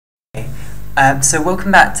So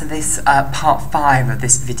welcome back to this part 5 of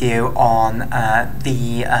this video on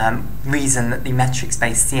the reason that the metric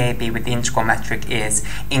space CAB with the integral metric is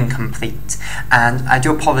incomplete. And I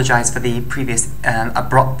do apologise for the previous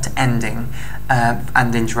abrupt ending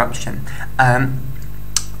and interruption.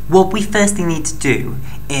 What we firstly need to do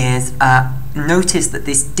is notice that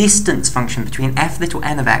this distance function between f little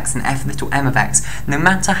n of x and f little m of x, no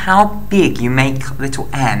matter how big you make little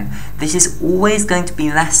n, this is always going to be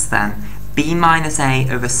less than b minus a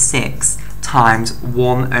over 6 times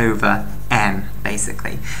 1 over m,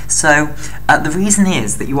 basically. So the reason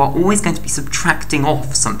is that you are always going to be subtracting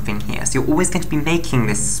off something here. So you're always going to be making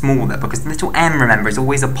this smaller, because little m, remember, is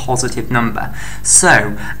always a positive number.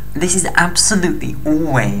 So this is absolutely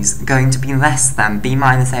always going to be less than b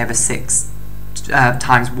minus a over 6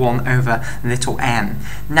 times 1 over little m.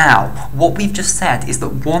 Now, what we've just said is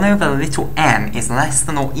that 1 over little m is less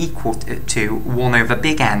than or equal to 1 over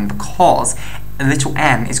big N, because little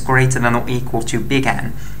m is greater than or equal to big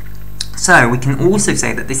N. So we can also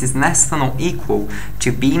say that this is less than or equal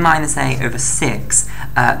to b minus a over 6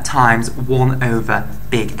 times 1 over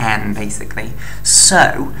big N, basically.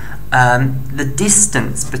 So the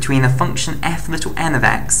distance between a function f little n of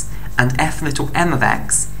x and f little m of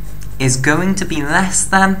x is going to be less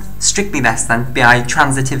than, strictly less than, by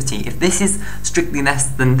transitivity. If this is strictly less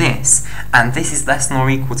than this, and this is less than or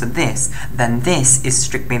equal to this, then this is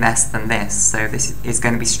strictly less than this. So this is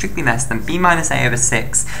going to be strictly less than b minus a over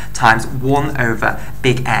 6 times 1 over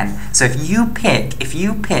big N. So if you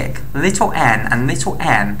pick little n and little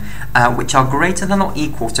m, which are greater than or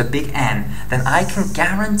equal to big N, then I can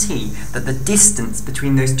guarantee that the distance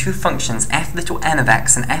between those two functions, f little n of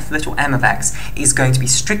x and f little m of x, is going to be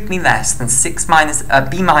strictly less than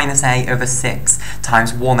b minus a over 6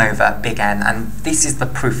 times 1 over big N, and this is the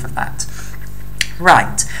proof of that.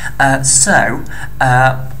 Right, so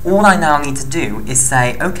all I now need to do is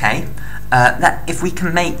say, okay, that if we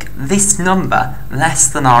can make this number less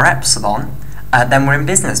than our epsilon, then we're in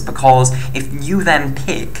business, because if you then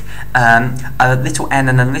pick a little n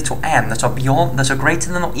and a little m that are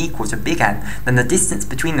greater than or equal to big N, then the distance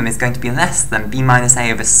between them is going to be less than b minus a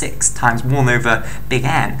over 6 times 1 over big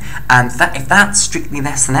N. And if that's strictly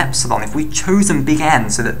less than epsilon, if we've chosen big N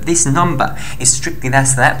so that this number is strictly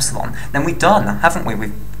less than epsilon, then we've done, haven't we?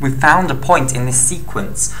 We've found a point in this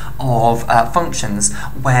sequence of functions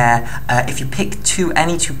where if you pick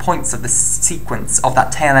any two points of the sequence, of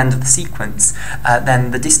that tail end of the sequence,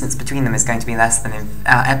 then the distance between them is going to be less than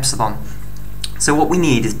epsilon. So what we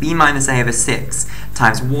need is b minus a over 6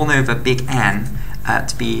 times 1 over big N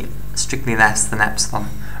to be strictly less than epsilon.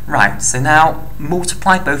 Right, so now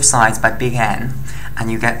multiply both sides by big N,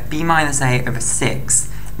 and you get b minus a over 6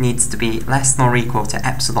 needs to be less than or equal to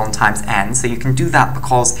epsilon times n. So you can do that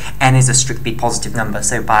because n is a strictly positive number.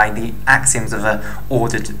 So by the axioms of an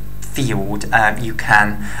ordered field, you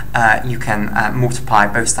can multiply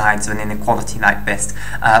both sides of an inequality like this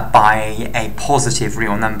by a positive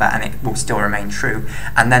real number, and it will still remain true.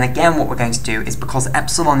 And then again, what we're going to do is, because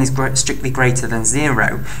epsilon is strictly greater than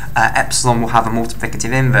 0, epsilon will have a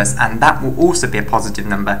multiplicative inverse, and that will also be a positive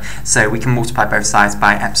number. So we can multiply both sides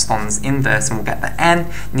by epsilon's inverse, and we'll get that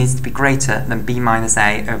n needs to be greater than b minus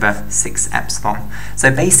a over 6 epsilon.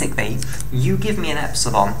 So basically, you give me an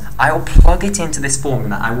epsilon, I will plug it into this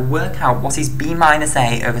formula, I will work out what is b minus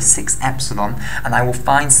a over 6 epsilon, and I will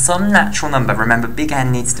find some natural number. Remember, big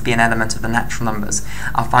N needs to be an element of the natural numbers.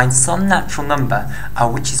 I'll find some natural number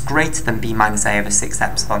which is greater than b minus a over 6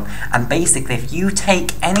 epsilon, and basically if you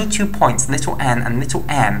take any 2 points, little n and little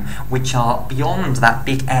m, which are beyond that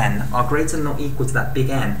big N, are greater than or equal to that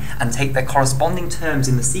big N, and take their corresponding terms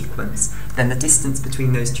in the sequence, then the distance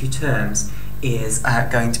between those two terms is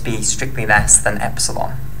going to be strictly less than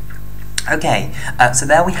epsilon. Okay, so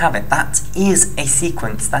there we have it. That is a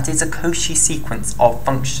sequence, that is a Cauchy sequence of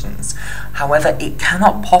functions. However, it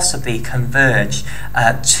cannot possibly converge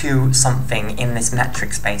to something in this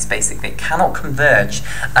metric space, basically. It cannot converge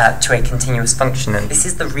to a continuous function, and this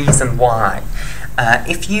is the reason why.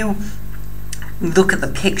 If you look at the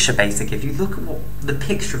picture, basically, if you look at the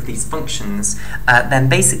picture of these functions, then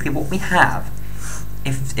basically what we have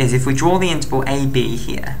is if we draw the interval AB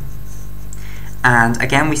here, and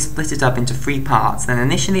again we split it up into 3 parts, then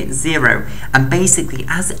initially it's 0, and basically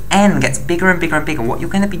as n gets bigger and bigger and bigger, what you're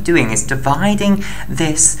going to be doing is dividing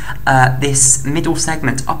this middle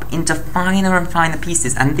segment up into finer and finer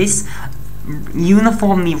pieces, and this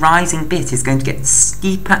uniformly rising bit is going to get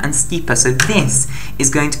steeper and steeper, so this is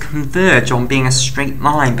going to converge on being a straight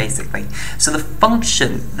line, basically. So the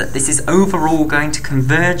function that this is overall going to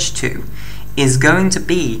converge to is going to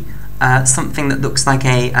be something that looks like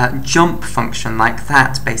a jump function like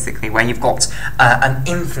that, basically, where you've got an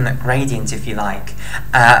infinite gradient, if you like,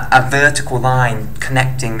 a vertical line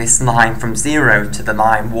connecting this line from 0 to the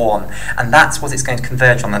line 1, and that's what it's going to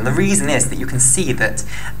converge on. And the reason is that you can see that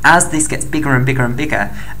as this gets bigger and bigger and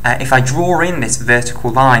bigger, if I draw in this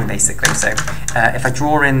vertical line, basically, so if I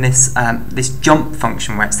draw in this this jump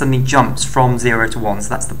function where it suddenly jumps from 0 to 1, so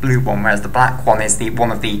that's the blue one, whereas the black one is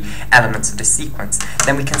one of the elements of this sequence,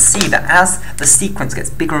 then we can see that as the sequence gets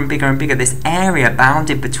bigger and bigger and bigger, this area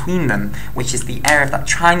bounded between them, which is the area of that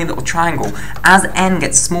tiny little triangle, as n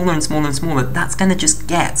gets smaller and smaller and smaller, that's going to just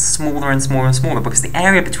get smaller and smaller and smaller, because the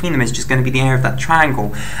area between them is just going to be the area of that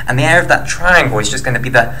triangle, and the area of that triangle is just going to be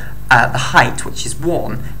the height, which is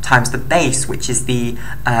 1, times the base, which is the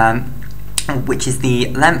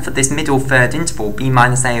length of this middle third interval, b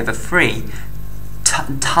minus a over 3,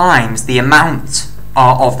 times the amount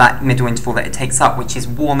of that middle interval that it takes up, which is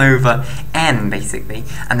 1 over n, basically,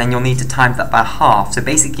 and then you'll need to times that by half. So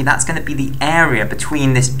basically that's going to be the area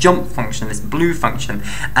between this jump function, this blue function,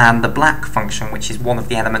 and the black function, which is one of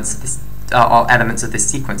the elements of this elements of this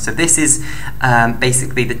sequence. So this is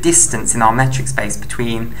basically the distance in our metric space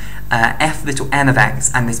between f little n of x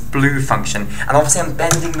and this blue function. And obviously I'm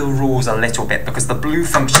bending the rules a little bit because the blue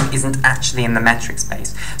function isn't actually in the metric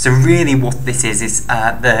space. So really what this is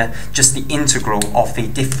just the integral of the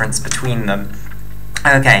difference between them.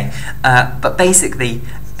 Okay, but basically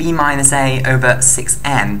b minus a over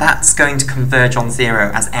 6n, that's going to converge on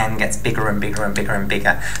 0 as n gets bigger and bigger and bigger and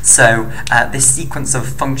bigger. So this sequence of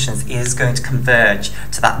functions is going to converge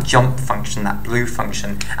to that jump function, that blue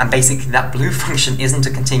function, and basically that blue function isn't a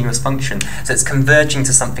continuous function, so it's converging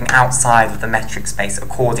to something outside of the metric space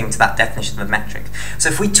according to that definition of the metric. So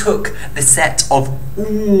if we took the set of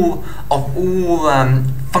all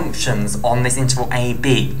functions on this interval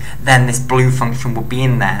AB, then this blue function would be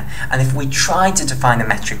in there. And if we tried to define a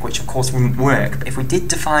metric, which of course wouldn't work, but if we did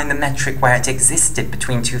define the metric where it existed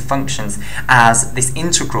between two functions as this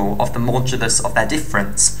integral of the modulus of their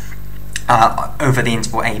difference over the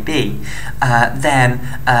interval AB, then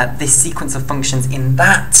this sequence of functions in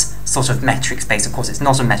that sort of metric space, of course it's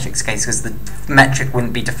not a metric space because the metric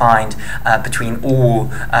wouldn't be defined between all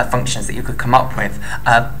functions that you could come up with,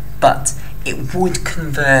 but it would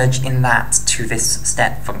converge in that to this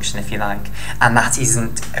step function, if you like, and that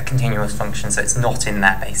isn't a continuous function, so it's not in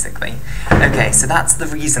there, basically. Okay, so that's the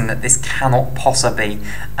reason that this cannot possibly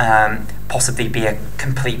be a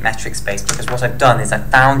complete metric space, because what I've done is I've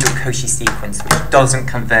found your Cauchy sequence which doesn't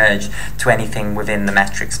converge to anything within the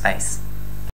metric space.